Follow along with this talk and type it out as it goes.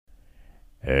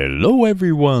Hello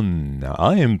everyone,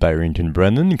 I am Barrington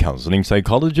Brennan, counseling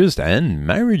psychologist and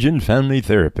marriage and family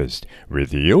therapist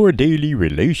with your daily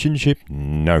relationship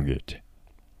nugget.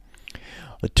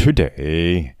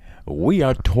 Today, we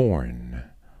are torn.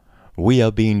 We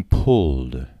are being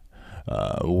pulled.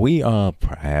 We are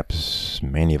perhaps,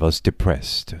 many of us,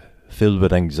 depressed, filled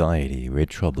with anxiety, we're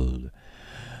troubled.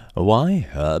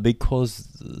 Why?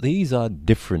 Because these are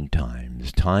different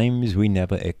times we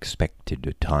never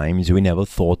expected, times we never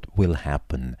thought will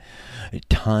happen,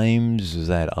 times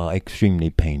that are extremely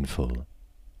painful.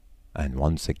 And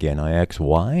once again I ask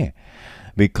why?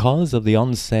 Because of the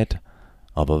onset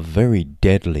of a very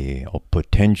deadly or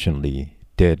potentially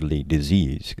deadly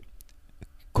disease,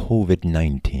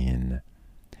 COVID-19.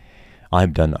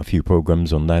 I've done a few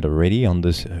programs on that already on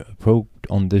this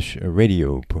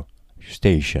radio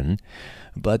station,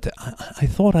 but I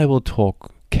thought I will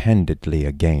talk candidly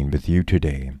again with you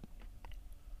today.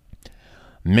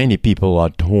 Many people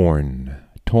are torn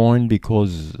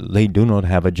because they do not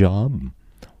have a job,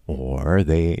 or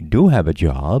they do have a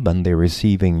job and they're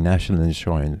receiving national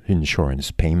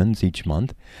insurance payments each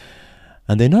month,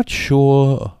 and they're not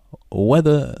sure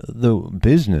whether the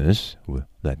business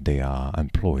that they are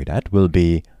employed at will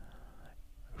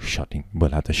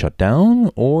have to shut down,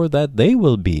 or that they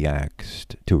will be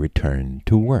asked to return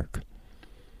to work.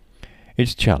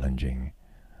 It's challenging.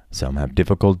 Some have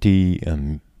difficulty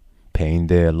paying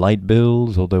their light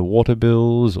bills or their water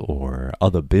bills or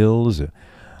other bills,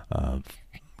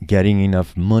 getting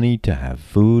enough money to have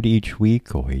food each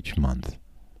week or each month.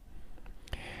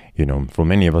 You know, for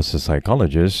many of us as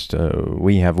psychologists,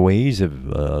 we have ways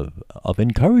of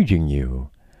encouraging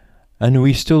you. And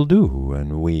we still do,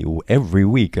 and we every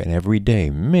week and every day,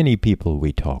 many people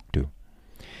we talk to.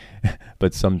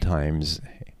 But sometimes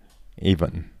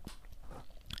even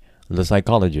the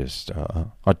psychologists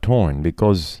are torn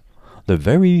because the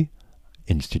very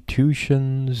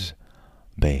institutions,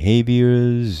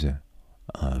 behaviors,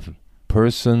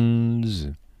 persons,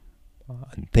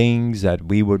 and things that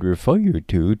we would refer you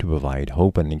to provide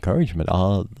hope and encouragement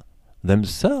are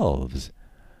themselves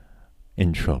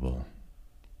in trouble.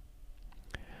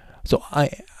 So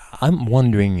I'm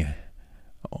wondering,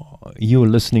 you're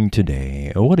listening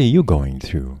today, what are you going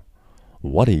through?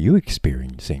 What are you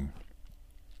experiencing?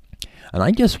 And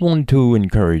I just want to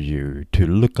encourage you to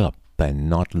look up and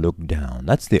not look down.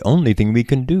 That's the only thing we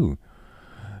can do.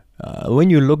 When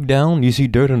you look down, you see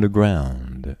dirt on the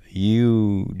ground.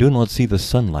 You do not see the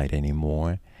sunlight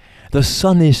anymore. The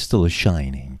sun is still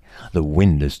shining. The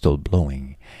wind is still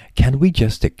blowing. Can we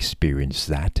just experience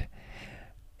that?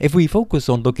 If we focus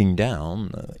on looking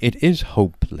down, it is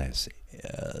hopeless.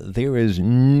 There is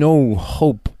no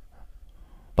hope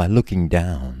by looking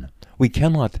down. We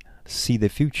cannot see the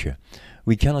future.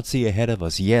 We cannot see ahead of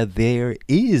us. Yeah, there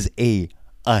is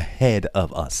ahead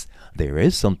of us. There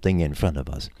is something in front of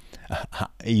us.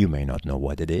 You may not know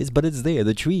what it is, but it's there.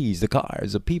 The trees, the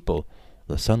cars, the people,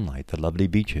 the sunlight, the lovely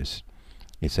beaches.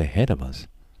 It's ahead of us.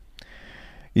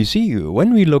 You see,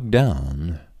 when we look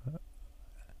down,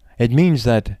 it means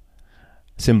that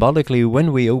symbolically,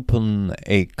 when we open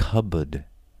a cupboard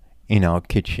in our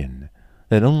kitchen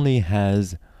that only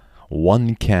has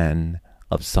 1 can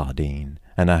of sardine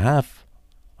and a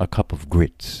cup of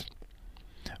grits,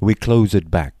 we close it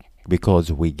back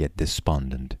because we get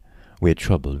despondent. We're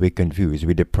troubled, we're confused,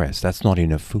 we're depressed. That's not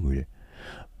enough food.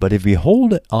 But if we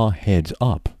hold our heads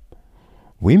up,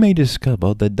 we may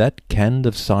discover that can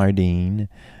of sardine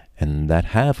and that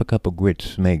half a cup of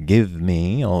grits may give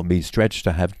me or be stretched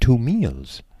to have 2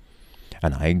 meals.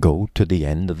 And I go to the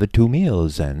end of the 2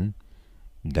 meals and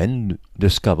then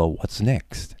discover what's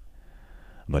next.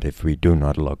 But if we do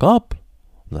not look up,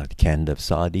 that can of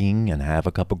sardine and half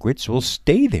a cup of grits will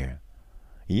stay there.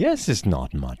 Yes, it's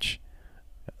not much,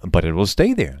 but it will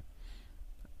stay there.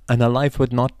 And our life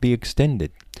would not be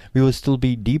extended. We will still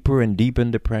be deeper and deeper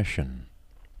in depression.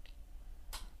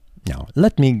 Now,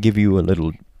 let me give you a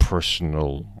little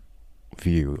personal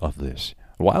view of this.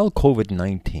 While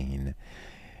COVID-19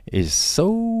 is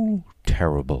so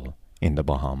terrible in the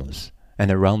Bahamas and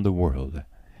around the world,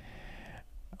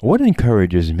 what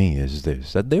encourages me is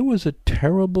this, that there was a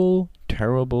terrible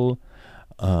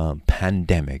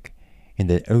pandemic in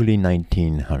the early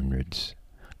 1900s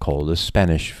called the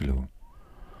Spanish flu.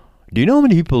 Do you know how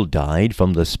many people died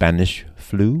from the Spanish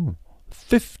flu?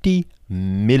 50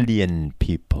 million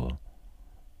people.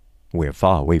 We're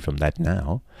far away from that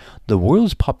now. The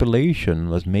world's population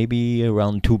was maybe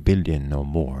around 2 billion or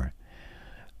more.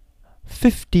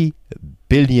 50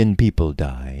 billion people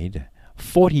died.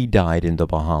 40 died in the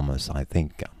Bahamas, I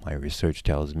think my research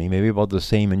tells me. Maybe about the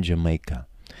same in Jamaica.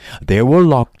 There were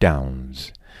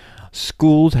lockdowns.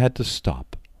 Schools had to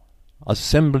stop.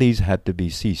 Assemblies had to be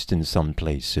ceased in some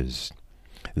places.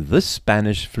 This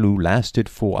Spanish flu lasted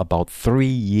for about 3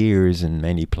 years in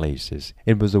many places.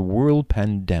 It was a world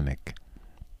pandemic.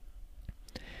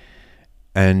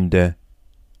 And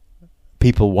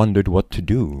people wondered what to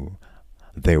do.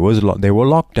 There were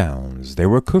lockdowns, there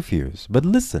were curfews. But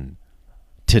listen,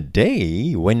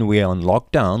 today, when we are on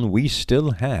lockdown, we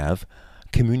still have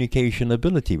communication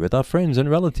ability with our friends and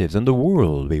relatives in the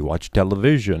world. We watch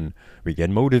television. We get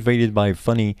motivated by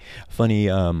funny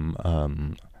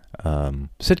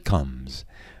sitcoms,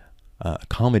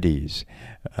 comedies.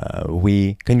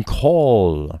 We can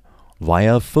call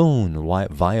via phone,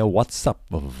 via WhatsApp,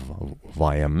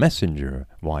 via Messenger,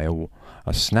 via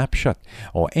a snapshot,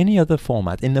 or any other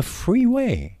format in a free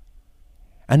way,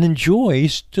 and enjoy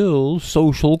still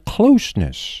social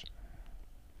closeness.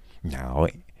 Now,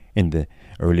 in the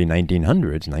early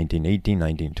 1900s, 1918,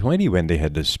 1920, when they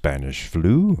had the Spanish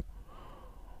flu,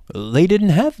 they didn't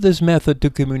have this method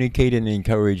to communicate and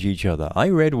encourage each other. I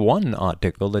read one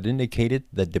article that indicated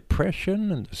that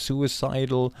depression and the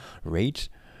suicidal rates,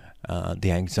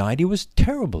 the anxiety was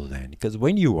terrible then, because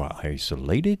when you were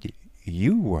isolated,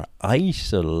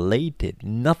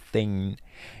 nothing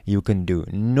you can do,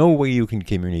 no way you can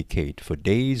communicate for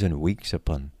days and weeks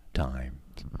upon time.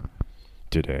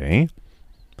 Today,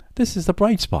 this is the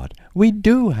bright spot. We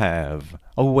do have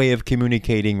a way of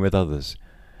communicating with others.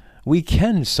 We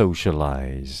can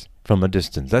socialize from a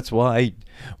distance. That's why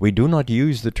we do not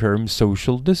use the term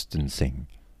social distancing.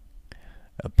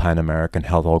 A Pan American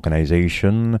Health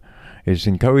Organization is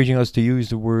encouraging us to use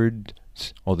the word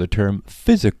or the term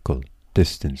physical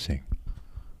distancing,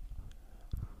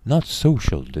 not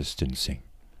social distancing.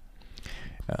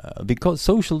 Because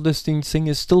social distancing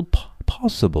is still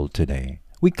possible today.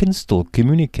 We can still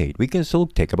communicate. We can still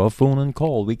take up our phone and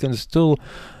call. We can still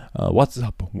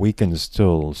WhatsApp. We can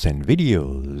still send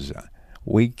videos.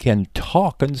 We can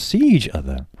talk and see each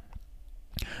other.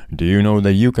 Do you know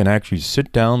that you can actually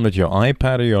sit down with your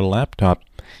iPad or your laptop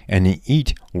and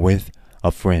eat with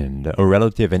a friend, a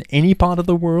relative in any part of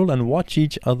the world and watch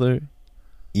each other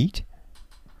eat?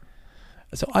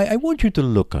 So I want you to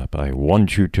look up. I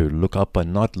want you to look up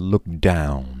and not look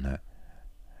down.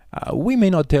 We may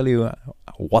not tell you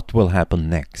what will happen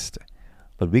next,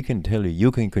 but we can tell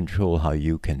you can control how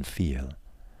you can feel.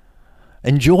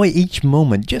 Enjoy each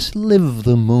moment. Just live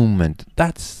the moment.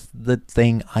 That's the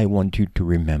thing I want you to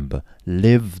remember.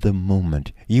 Live the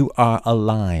moment. You are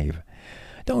alive.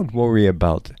 Don't worry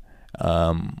about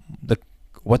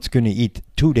what's going to eat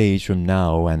 2 days from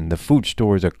now and the food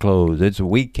stores are closed. It's a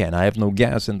weekend. I have no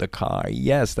gas in the car.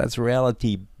 Yes, that's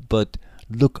reality, but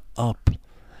look up.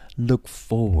 Look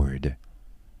forward.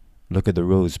 Look at the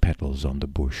rose petals on the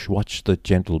bush. Watch the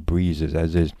gentle breezes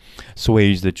as it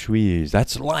sways the trees.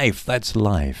 That's life. That's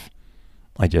life.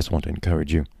 I just want to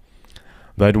encourage you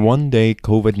that one day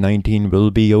COVID-19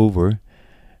 will be over.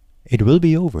 It will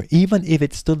be over. Even if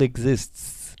it still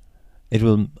exists, it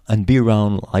will and be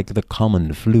around like the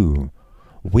common flu.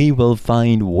 We will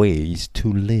find ways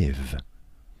to live.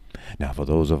 Now, for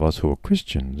those of us who are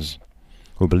Christians,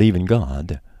 who believe in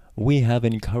God, we have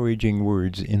encouraging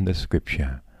words in the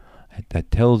scripture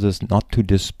that tells us not to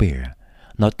despair,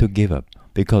 not to give up,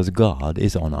 because God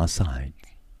is on our side.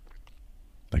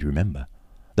 But remember,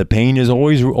 the pain is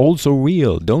always also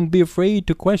real. Don't be afraid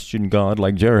to question God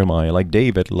like Jeremiah, like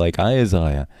David, like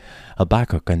Isaiah,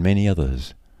 Habakkuk, and many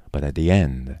others. But at the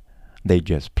end, they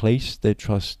just place their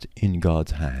trust in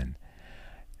God's hand,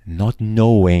 not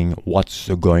knowing what's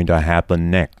going to happen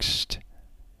next.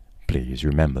 Please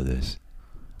remember this.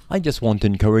 I just want to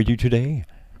encourage you today.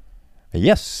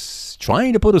 Yes,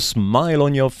 trying to put a smile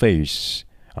on your face.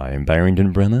 I am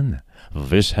Barrington Brennan.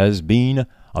 This has been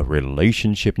a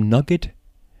relationship nugget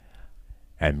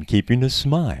and keeping a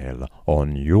smile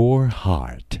on your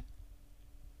heart.